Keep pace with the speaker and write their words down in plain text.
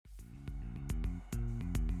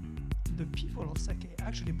the people of sake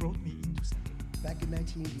actually brought me into sake. Back in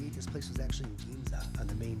 1988, this place was actually in Ginza on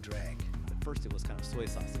the main drag. At first it was kind of soy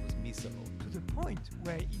sauce, it was miso. To the point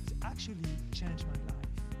where it actually changed my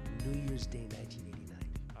life. New Year's Day 1989.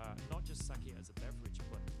 Not just sake as a beverage,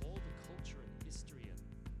 but all the culture and history.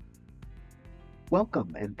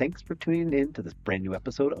 Welcome, and thanks for tuning in to this brand new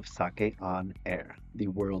episode of Sake on Air, the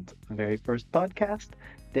world's very first podcast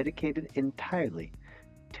dedicated entirely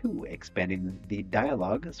to expanding the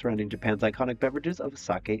dialogue surrounding Japan's iconic beverages of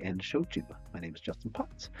sake and shochu. My name is Justin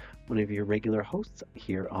Potts, one of your regular hosts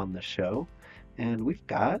here on the show, and we've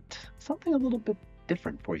got something a little bit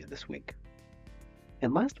different for you this week.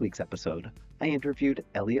 In last week's episode, I interviewed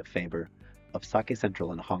Elliot Faber of Sake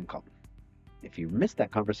Central in Hong Kong. If you missed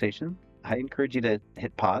that conversation, I encourage you to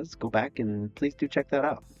hit pause, go back, and please do check that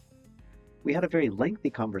out. We had a very lengthy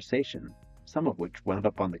conversation, some of which wound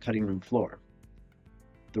up on the cutting room floor.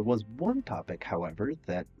 There was one topic, however,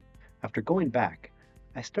 that, after going back,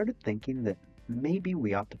 I started thinking that maybe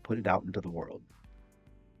we ought to put it out into the world.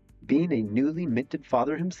 Being a newly minted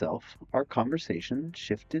father himself, our conversation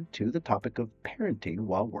shifted to the topic of parenting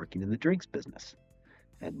while working in the drinks business,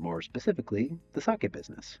 and more specifically, the sake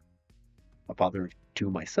business. A father of two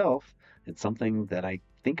myself, it's something that I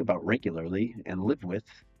think about regularly and live with,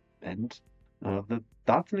 and the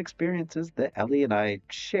thoughts and experiences that Ellie and I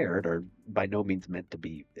shared are by no means meant to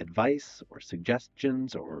be advice or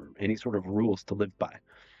suggestions or any sort of rules to live by.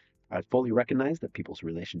 I fully recognize that people's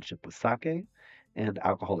relationship with sake and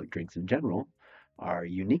alcoholic drinks in general are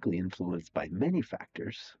uniquely influenced by many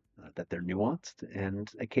factors, that they're nuanced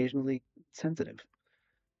and occasionally sensitive.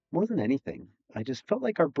 More than anything, I just felt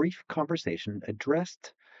like our brief conversation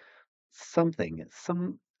addressed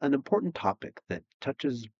an important topic that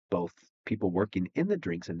touches both people working in the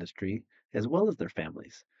drinks industry as well as their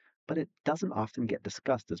families, but it doesn't often get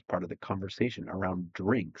discussed as part of the conversation around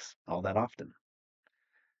drinks all that often.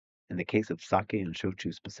 In the case of sake and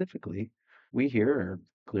shochu specifically, we here are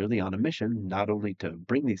clearly on a mission not only to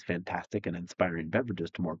bring these fantastic and inspiring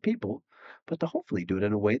beverages to more people, but to hopefully do it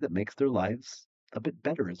in a way that makes their lives a bit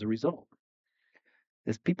better as a result.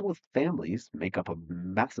 As people with families make up a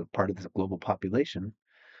massive part of this global population,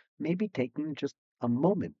 maybe taking just a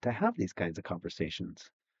moment to have these kinds of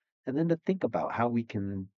conversations, and then to think about how we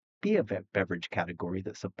can be a beverage category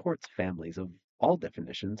that supports families of all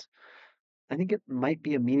definitions, I think it might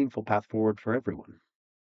be a meaningful path forward for everyone.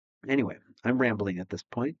 Anyway, I'm rambling at this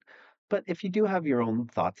point, but if you do have your own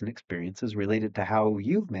thoughts and experiences related to how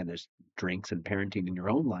you've managed drinks and parenting in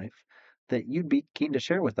your own life that you'd be keen to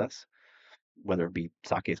share with us, whether it be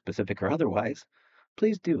sake specific or otherwise,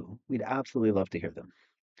 please do. We'd absolutely love to hear them.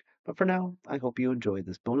 But for now, I hope you enjoy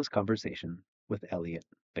this bonus conversation with Elliot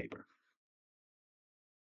Faber.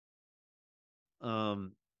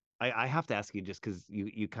 I have to ask you, just because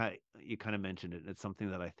you kind of mentioned it. It's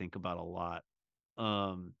something that I think about a lot.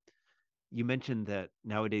 You mentioned that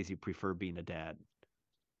nowadays you prefer being a dad.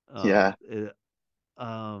 Yeah.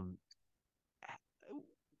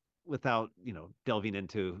 Without delving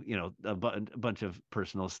into a bunch of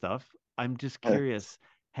personal stuff, I'm just curious,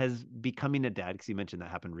 has becoming a dad, because you mentioned that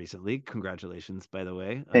happened recently, congratulations, by the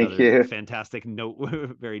way. Thank you. Fantastic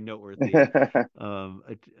very noteworthy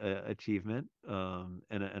achievement,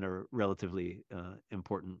 and a relatively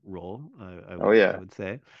important role, I would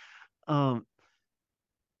say. How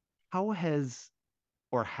has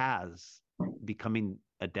becoming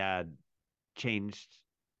a dad changed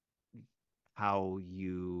how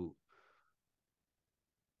you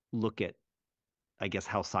look at, I guess,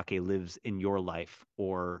 how sake lives in your life,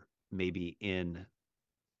 or maybe in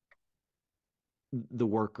the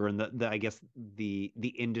work, or in the I guess the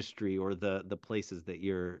industry, or the places that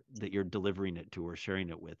you're delivering it to or sharing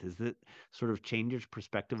it with? Is it sort of change your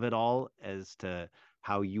perspective at all as to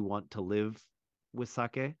how you want to live with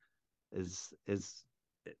sake as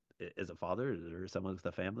a father or someone with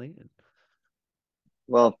a family?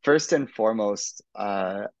 Well, first and foremost,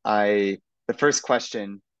 the first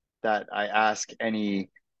question that I ask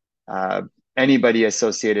anybody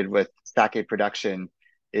associated with sake production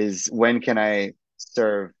is, when can I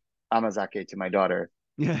serve amazake to my daughter?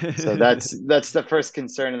 So that's the first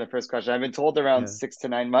concern and the first question. I've been told around 6 to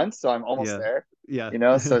 9 months, so I'm almost there.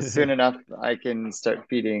 Yeah. So soon enough I can start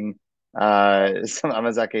feeding some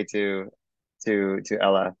amazake to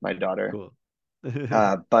Ella, my daughter. Cool.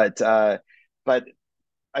 But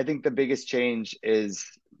I think the biggest change is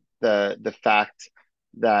the fact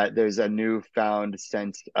that there's a newfound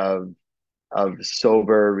sense of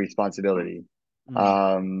sober responsibility.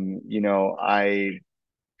 I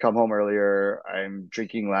come home earlier, I'm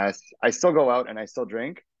drinking less. I still go out and I still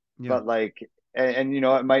drink, but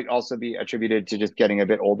it might also be attributed to just getting a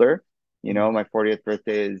bit older. You know, my 40th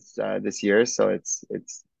birthday is this year, so it's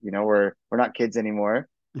you know, we're not kids anymore.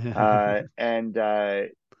 Uh, and uh,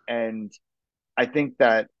 and I think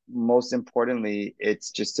that most importantly,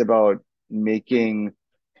 it's just about making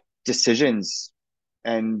decisions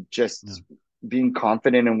and Yeah. just being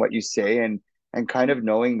confident in what you say, and kind of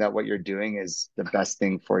knowing that what you're doing is the best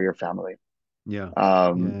thing for your family. Yeah.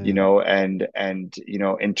 You Yeah. know, and you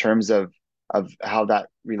know, in terms of how that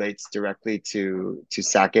relates directly to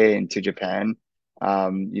sake and to Japan,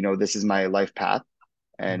 you know, this is my life path,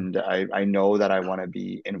 and I know that I want to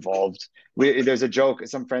be involved. There's a joke,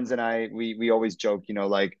 some friends and I, we always joke, you know,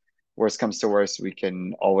 like worst comes to worst, we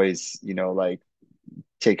can always, you know, like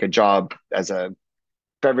take a job as a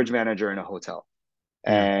beverage manager in a hotel.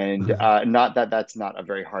 Yeah. And not that that's not a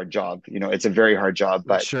very hard job, you know, it's a very hard job,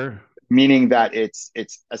 but Sure. meaning that it's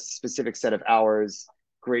a specific set of hours,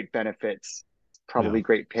 great benefits, Yeah. probably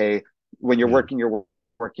great pay. When you're Yeah. working, you're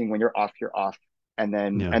working. When you're off, and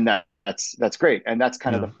then Yeah. and that's great, and that's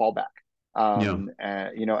kind of Yeah. the fallback.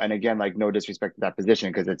 Yeah. You know, and again, like no disrespect to that position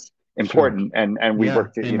because it's Sure. important, and we Yeah.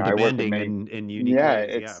 worked, you know, And I work in demanding many. and unique Yeah,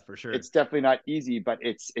 ways. Yeah, for sure. it's definitely not easy, but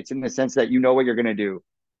it's in the sense that you know what you're gonna do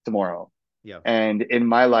tomorrow. Yeah. And in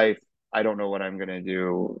my life, I don't know what I'm gonna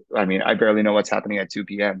do. I mean, I barely know what's happening at 2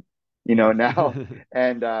 p.m., you know, Yeah. now.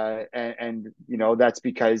 And you know, that's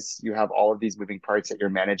because you have all of these moving parts that you're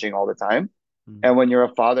managing all the time. Mm. And when you're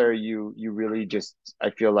a father, you really just, I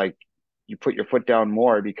feel like you put your foot down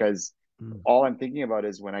more because Mm. all I'm thinking about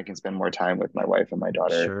is when I can spend more time with my wife and my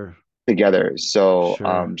daughter Sure. together. So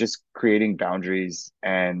Sure. just creating boundaries,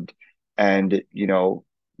 and you know,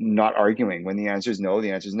 not arguing. When the answer is no,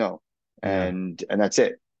 the answer is no. Yeah. And that's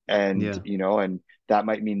it. And Yeah. you know, and that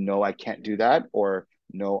might mean no, I can't do that, or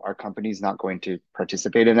no, our company's not going to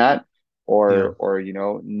participate in that, Yeah. or you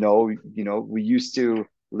know, no, you know, we used to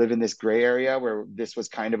live in this gray area where this was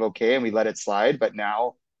kind of okay and we let it slide, but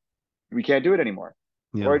now we can't do it anymore.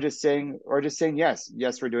 Yeah. Or just saying yes,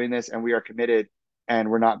 yes, we're doing this and we are committed, and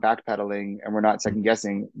we're not backpedaling, and we're not Mm. second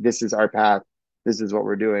guessing. This is our path, this is what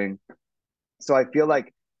we're doing. So I feel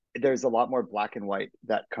like there's a lot more black and white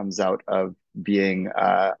that comes out of being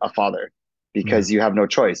a father, Yeah. because you have no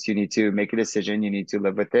choice. You need to make a decision, you need to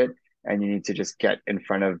live with it, and you need to just get in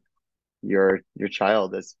front of your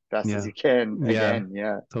child as fast as Yeah. you can. Yeah. Again,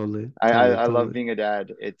 yeah, Totally. I, I, Totally. I love Totally. being a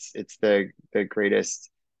dad. It's the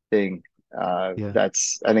greatest thing Yeah.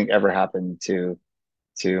 that's, I think, ever happened to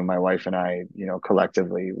my wife and I. You know,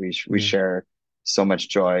 collectively, we Yeah. share so much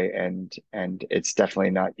joy, and it's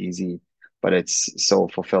definitely not easy, but it's so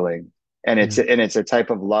fulfilling. And Yeah. it's a type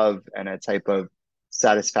of love and a type of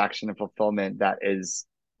satisfaction and fulfillment that is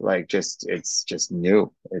like just, it's just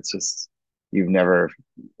new. It's just, you've never,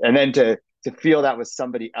 and then to feel that with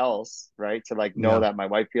somebody else, right? To like know Yeah. that my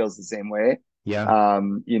wife feels the same way. Yeah.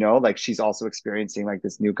 You know, like she's also experiencing like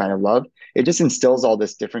this new kind of love. It just instills all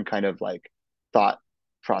this different kind of like thought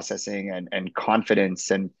processing and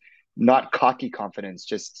confidence, and not cocky confidence,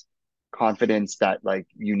 just confidence that like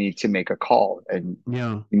you need to make a call, and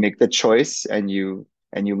Yeah. you make the choice, and you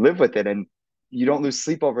live with it, and you don't lose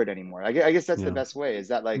sleep over it anymore. I guess that's the Yeah. best way, is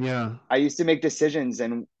that like Yeah. I used to make decisions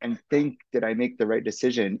and think, did I make the right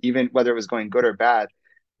decision, even whether it was going good or bad.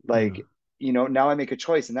 Yeah. Like, you know, now I make a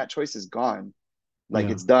choice and that choice is gone, like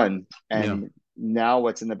Yeah. it's done. Yeah. And now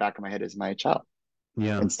what's in the back of my head is my child,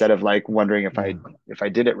 Yeah. instead of like wondering Yeah. if I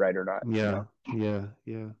did it right or not, you Yeah. know. Yeah.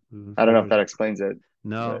 Yeah. Moving I don't know if forward. that explains it,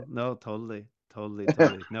 No, but no, totally, totally,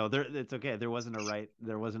 totally. No, it's okay. There wasn't a right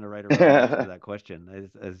or wrong answer to that question.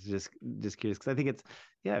 I was just curious because I think it's,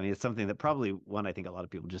 yeah, I mean, it's something that probably one, I think a lot of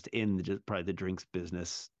people just in just probably the drinks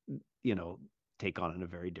business, you know, take on in a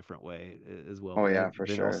very different way as well. oh But yeah, for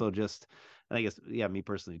then sure. also just, and I guess, yeah, me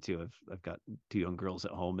personally too. I've got two young girls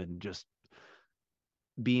at home, and just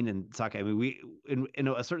being in sake. I mean, we in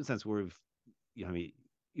a certain sense we've, you know, I mean,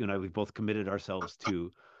 you and I, we've both committed ourselves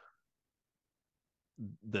to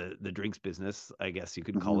the drinks business, I guess you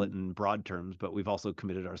could call it Hmm. in broad terms, but we've also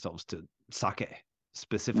committed ourselves to sake Hmm.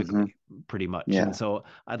 specifically, pretty much. And Yeah. so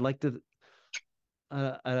I'd like to,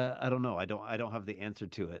 I don't know, I don't have the answer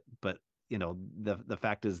to it, but you know, the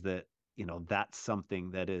fact is that, you know, that's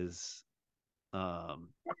something that is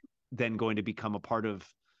um then going to become a part of,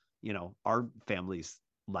 you know, our family's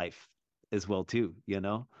life as well too, you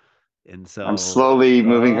know. And I'm so, slowly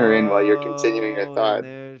moving her in while you're continuing your oh, and thought.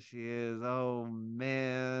 there she is. Oh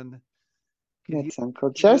man. It's Uncle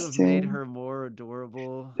Could you have made Justin. her more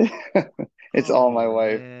adorable? It's all Oh my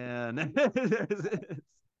wife. man.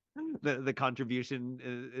 The contribution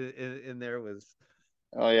in there was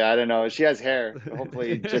Oh yeah, I don't know. She has hair,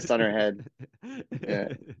 hopefully just on her head. Yeah.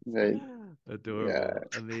 Right. Yeah. Adorable.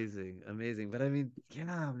 Amazing. Amazing. But I mean,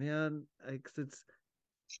 yeah, man, like it's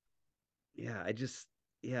yeah, I just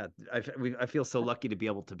yeah, I feel so lucky to be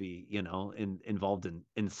able to be, involved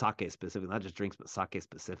in sake specifically, not just drinks, but sake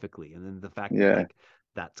specifically. And then the fact that Yeah. like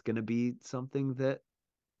that's gonna be something that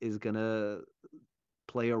is gonna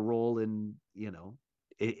play a role in, in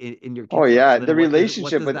your Oh kids' life. yeah, So the then what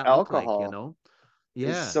relationship does with that look like, alcohol is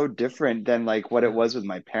Yeah. so different than like what it Yeah. was with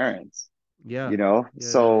my parents, Yeah. you know? Yeah. Yeah.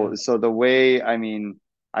 So Yeah. so the way, I mean,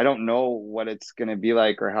 I don't know what it's going to be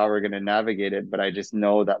like or how we're going to navigate it, but I just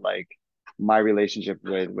know that like my relationship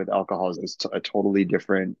with alcohol is a totally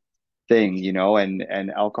different thing, you know? And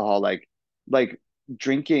alcohol, like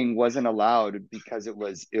drinking wasn't allowed because it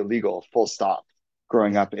was illegal, full stop,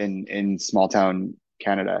 growing Yeah. up in small town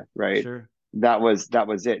Canada, right? Sure. That was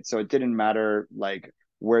it. So it didn't matter like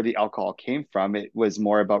where the alcohol came from. It was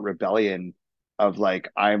more about rebellion of like,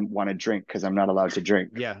 I want to drink because I'm not allowed to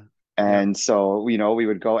drink. Yeah. Yeah. And so, we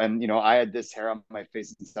would go, and I had this hair on my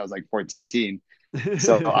face since I was like 14.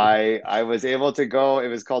 So I was able to go. It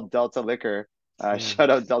was called Delta Liquor. Yeah. Shout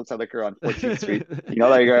out Delta Liquor on 14th Street,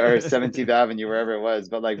 like, or 17th Avenue, wherever it was.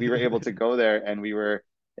 But like we were able to go there, and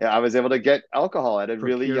yeah, I was able to get alcohol at a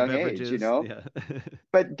really Procure young age, beverages.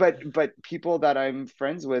 Yeah. but people that I'm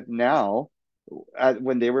friends with now,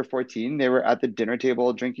 when they were 14, they were at the dinner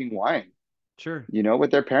table drinking wine, Sure.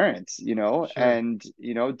 with their parents, Sure. and,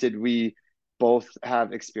 did we both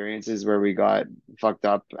have experiences where we got fucked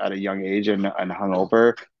up at a young age and hung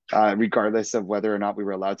over, regardless of whether or not we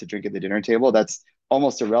were allowed to drink at the dinner table? That's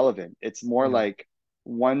almost irrelevant. It's more Yeah. like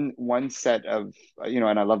one set of,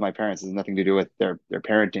 and I love my parents. It has nothing to do with their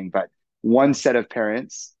parenting, but one Yeah. set of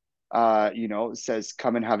parents, says,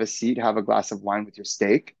 come and have a seat, have a glass of wine with your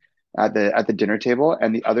steak at the dinner table,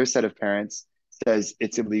 and the other set of parents says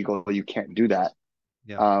it's illegal, you can't do that.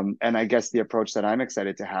 Yeah. And I guess the approach that I'm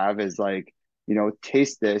excited to have is like,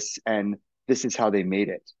 taste this, and this is how they made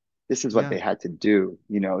it. This is what Yeah. they had to do,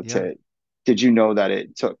 Yeah. did you know that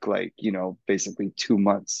it took like, basically 2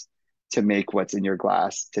 months to make what's in your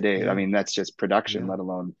glass today? I Yeah. mean, that's just production, Yeah. let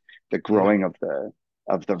alone the Yeah. growing of the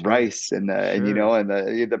Sure. rice and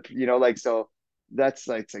Sure. like, so that's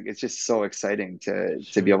like, it's just so exciting to be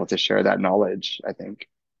Sure. able to share that knowledge, I think,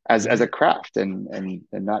 as a Right. craft and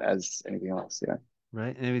not as anything else. Yeah.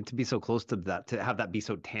 Right. And I mean, to be so close to that, to have that be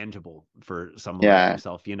so tangible for someone like Yeah.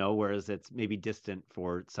 yourself, whereas it's maybe distant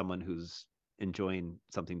for someone who's enjoying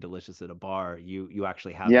something delicious at a bar, you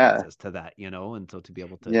actually have Yeah. access to that, and so to be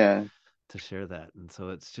able Yeah. to share that. And so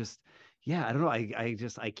it's just, yeah, I don't know.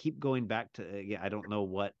 I keep going back to, yeah, I don't know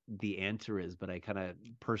what the answer is, but I kind of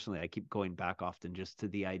personally, I keep going back often just to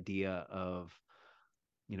the idea of,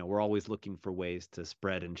 we're always looking for ways to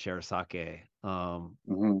spread and share sake.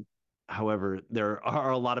 Hmm. However, there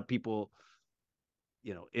are a lot of people,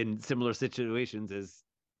 in similar situations as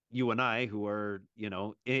you and I, who are,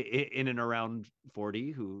 in and around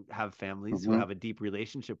 40, who have families, who Hmm. have a deep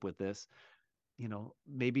relationship with this.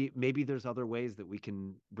 Maybe there's other ways that we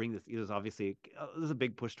can bring this. There's obviously there's a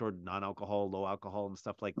big push toward non-alcohol, low alcohol, and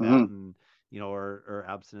stuff like that, Hmm. and or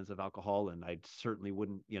abstinence of alcohol. And I certainly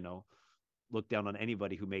wouldn't, look down on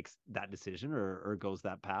anybody who makes that decision or goes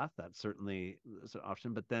that path. That's certainly is an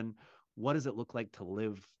option. But then, what does it look like to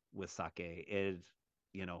live with sake?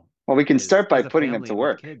 Well, we can Is start by a putting them family to and with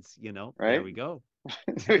work, kids. There right? we go.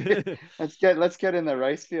 Let's get in the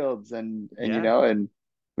rice fields, and Yeah, and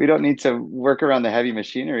we don't need to work around the heavy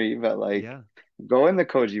machinery, but like, yeah, go in the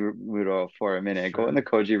koji muro for a minute, go in the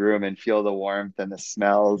sure, koji room and feel the warmth and the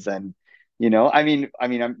smells. And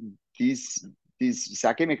these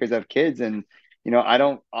sake makers have kids, and I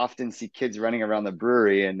don't often see kids running around the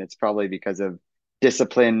brewery, and it's probably because of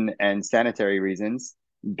discipline and sanitary reasons.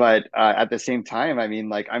 But at the same time, I mean,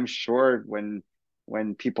 like, I'm sure when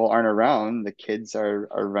people aren't around, the kids are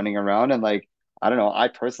running around, and like, I don't know, I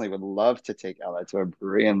personally would love to take Ella to a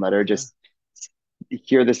brewery and let her yeah, just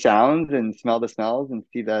hear the sounds and smell the smells and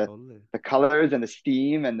see the totally, the colors and the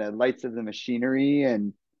steam and the lights of the machinery.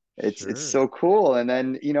 And it's sure, so cool. And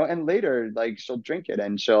then, and later, like, she'll drink it,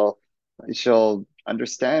 and she'll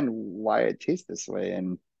understand why it tastes this way.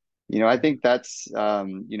 And I yeah, think that's,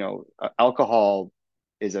 alcohol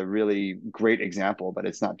is a really great example, but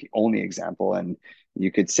it's not the only example. And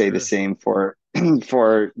you could say the sure, same for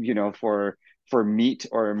for meat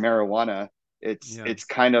or marijuana. it's yeah. it's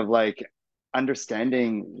kind of like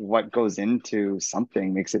understanding what goes into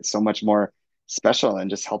something makes it so much more special and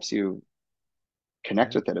just helps you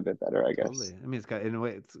connect Yeah, with it a bit better, I totally. guess. I mean, it's got in a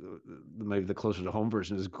way, it's maybe the closer to home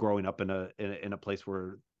version is growing up in a place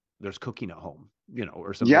where there's cooking at home,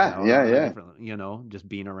 or something. Yeah. Just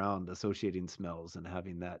being around, associating smells and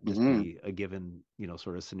having that just be a given,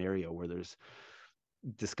 sort of scenario where there's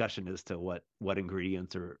discussion as to what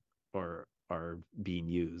ingredients are being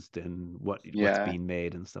used and what's being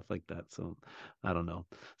made and stuff like that. So I don't know.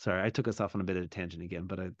 Sorry, I took us off on a bit of a tangent again,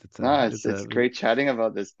 but it's great chatting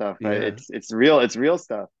about this stuff. Right? Yeah. It's real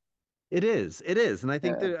stuff. It is, and I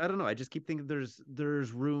think that I don't know. I just keep thinking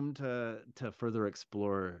there's room to further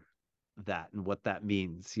explore that and what that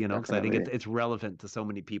means, because I think it's relevant to so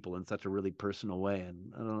many people in such a really personal way.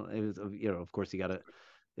 And I don't know, of course you gotta.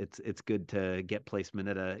 It's good to get placement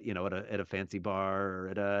at a fancy bar or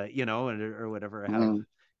at a or whatever. Have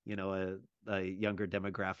a younger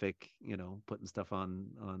demographic, putting stuff on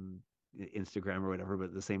Instagram or whatever. But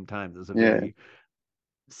at the same time, there's a very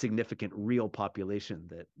significant real population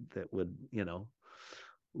that would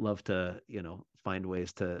love to find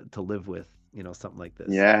ways to live with something like this.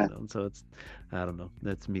 And so it's, I don't know,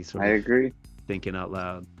 that's me sort of agree, thinking out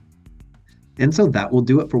loud. And so that will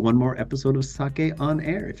do it for one more episode of Sake on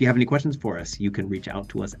Air. If you have any questions for us, you can reach out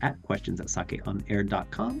to us at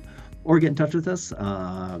questions@sakeonair.com or get in touch with us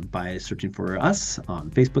by searching for us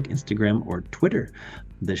on Facebook, Instagram, or Twitter.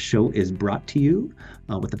 The show is brought to you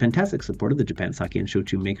with the fantastic support of the Japan Sake and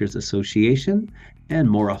Shochu Makers Association, and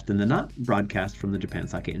more often than not, broadcast from the Japan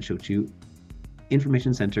Sake and Shochu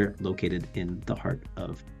Information Center located in the heart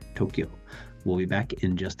of Tokyo. We'll be back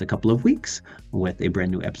in just a couple of weeks with a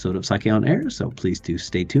brand new episode of Sake on Air, so please do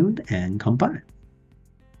stay tuned and come by.